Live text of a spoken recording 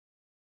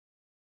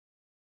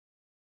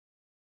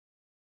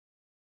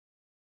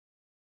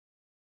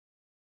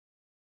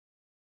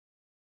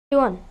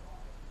One.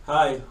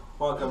 Hi,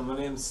 welcome. My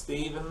name's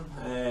Stephen.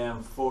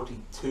 I'm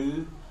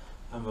 42.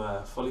 I'm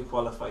a fully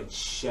qualified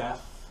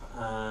chef,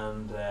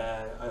 and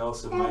I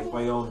also make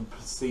my own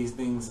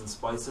seasonings and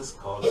spices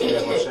called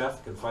Flavor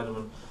Chef. You can find them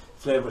on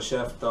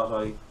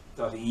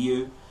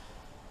flavorchef.eu.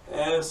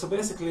 So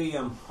basically,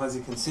 as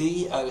you can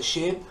see, out of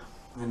shape.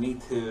 I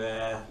need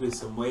to lose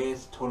some weight,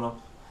 tone up,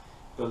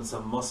 build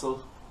some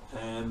muscle.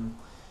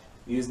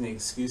 Using the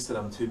excuse that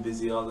I'm too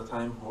busy all the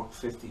time, work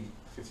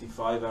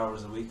 55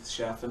 hours a week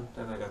chefing,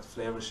 then I got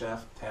Flavor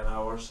Chef, 10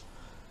 hours,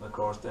 and of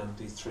course then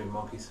these three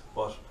monkeys.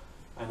 But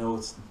I know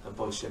it's a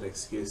bullshit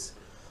excuse.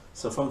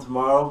 So from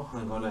tomorrow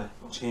I'm going to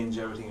change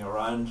everything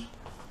around.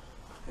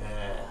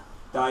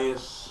 Diet,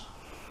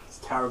 it's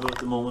terrible at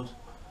the moment.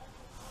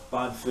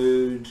 Bad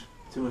food,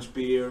 too much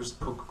beers,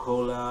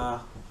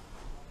 Coca-Cola,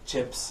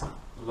 chips. I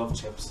love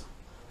chips.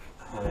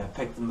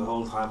 Picked them the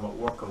whole time at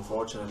work,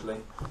 unfortunately.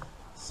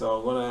 So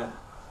I'm going to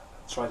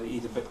try to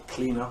eat a bit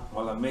cleaner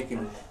while I'm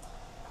making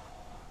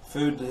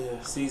food.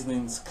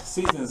 Seasonings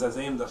as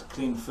aimed at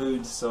clean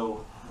food,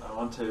 so I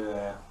want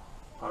to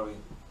probably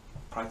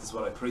practice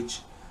what I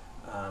preach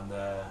and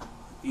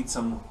eat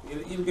a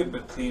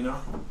bit cleaner,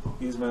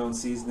 use my own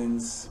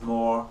seasonings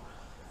more,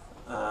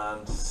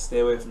 and stay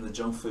away from the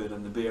junk food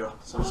and the beer.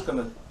 So I'm just going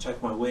to check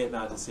my weight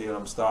now to see where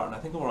I'm starting. I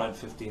think I'm around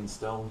 15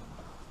 stone,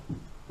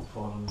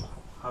 but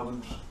I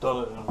haven't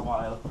done it in a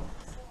while.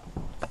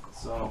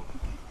 So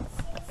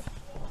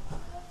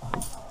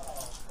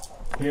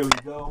here we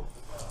go.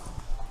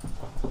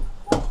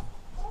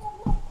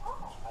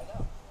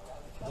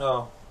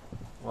 Oh,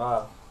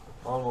 wow,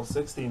 almost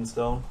 16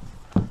 stone.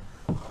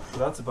 So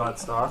that's a bad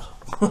start.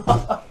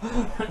 I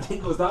didn't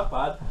think it was that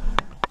bad.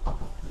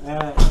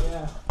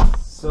 Yeah.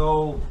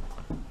 So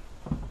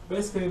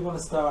basically, I'm going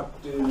to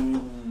start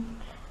doing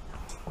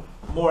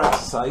more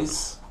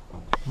exercise,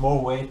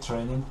 more weight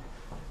training,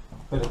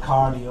 bit of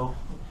cardio.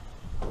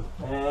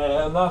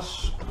 I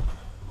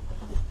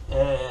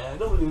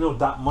don't really know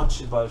that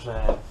much about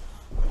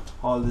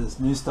all this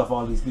new stuff.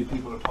 All these new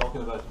people are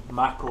talking about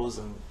macros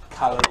and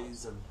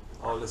calories and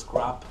all this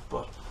crap,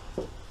 but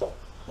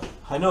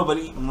I know about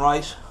eating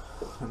right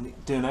and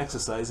doing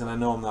exercise, and I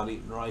know I'm not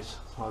eating right.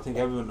 So I think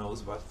everyone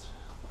knows about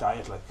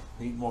diet, like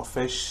eat more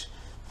fish,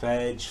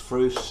 veg,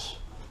 fruit.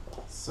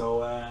 So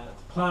the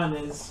plan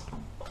is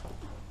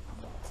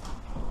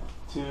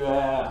to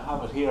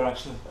have it here.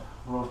 Actually,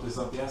 I wrote this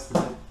up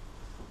yesterday.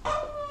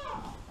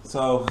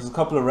 So there's a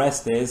couple of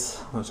rest days,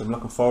 which I'm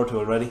looking forward to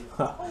already.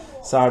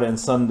 Saturday and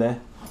Sunday,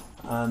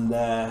 and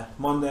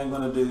Monday I'm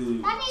going to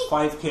do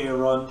 5k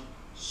run.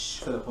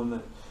 Philip, 1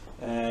 minute.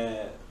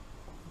 Then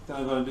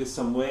I'm going to do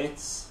some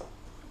weights.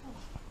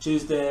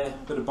 Tuesday, a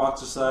bit of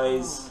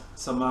boxercise,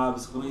 some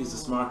abs. I'm going to use the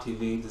smart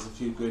TV. There's a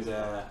few good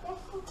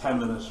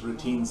 10-minute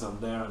routines on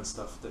there and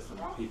stuff.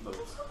 Different people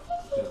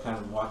been kind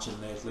of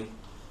watching lately.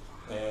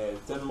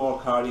 Then more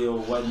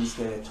cardio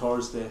Wednesday,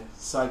 Thursday,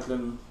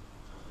 cycling.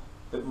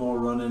 Bit more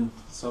running,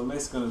 so I'm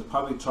basically going to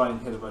probably try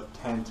and hit about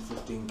 10 to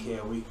 15k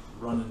a week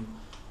running,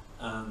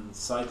 and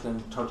cycling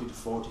 30 to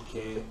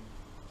 40k.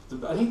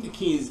 I think the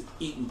key is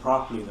eating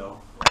properly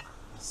though,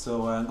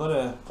 so I'm going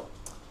to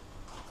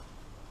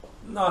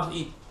not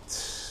eat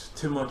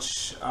too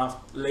much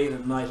late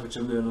at night, which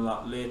I'm doing a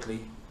lot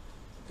lately.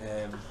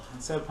 I'd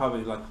say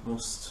probably like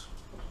most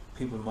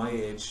people my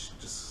age,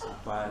 just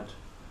bad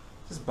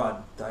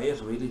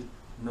diet really.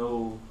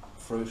 No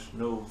fruit,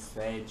 no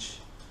veg.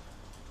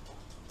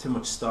 Too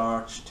much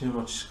starch, too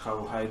much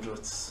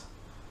carbohydrates.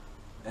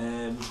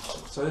 So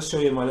I'll just show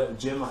you my little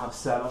gym I have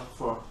set up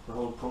for the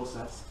whole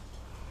process.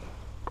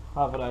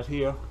 I have it out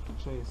here. I'll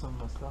show you some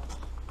of my stuff.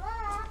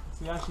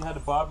 So we actually had a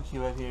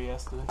barbecue out here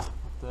yesterday. As you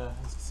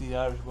can see, the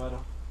Irish weather.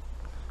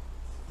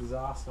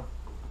 Disaster.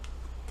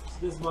 So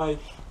this is my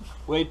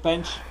weight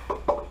bench.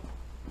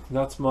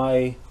 That's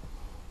my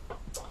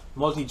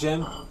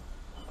multi-gym.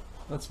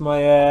 That's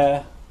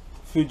my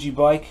Fuji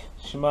bike,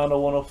 Shimano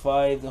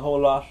 105, the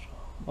whole lot.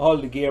 All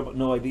the gear, but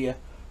no idea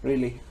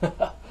really.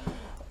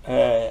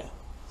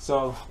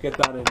 So get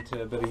that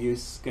into a bit of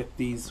use. Get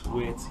these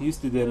weights. Used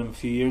to do them a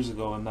few years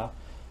ago and that,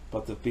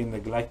 but they've been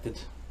neglected.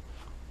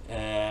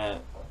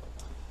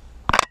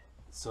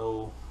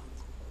 So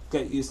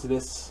get used to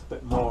this a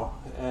bit more.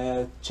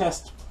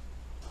 Chest,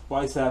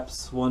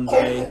 biceps, one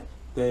day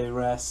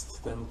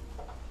rest. Then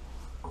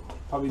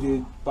probably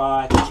do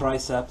back,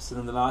 triceps, and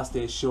then the last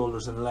day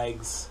shoulders and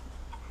legs.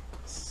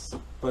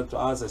 But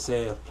as I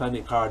say, plenty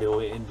of cardio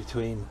in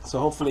between. So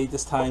hopefully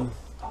this time,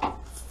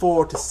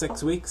 4 to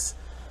 6 weeks,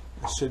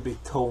 I should be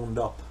toned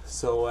up.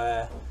 So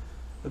I'll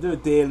do a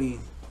daily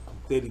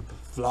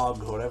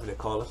vlog, or whatever they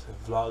call it, a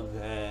vlog.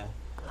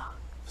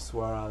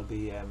 Where I'll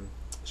be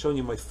showing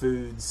you my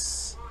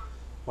foods,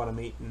 what I'm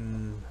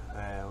eating,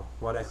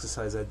 what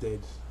exercise I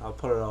did. I'll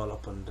put it all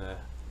up on the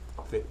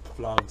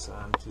vlogs,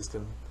 and you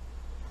can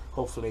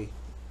hopefully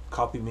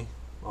copy me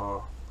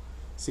or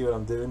see what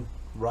I'm doing,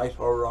 right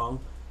or wrong.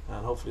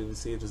 And hopefully we'll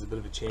see if there's a bit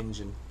of a change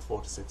in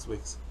 4 to 6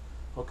 weeks.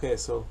 Okay,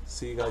 so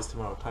see you guys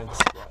tomorrow. Thanks.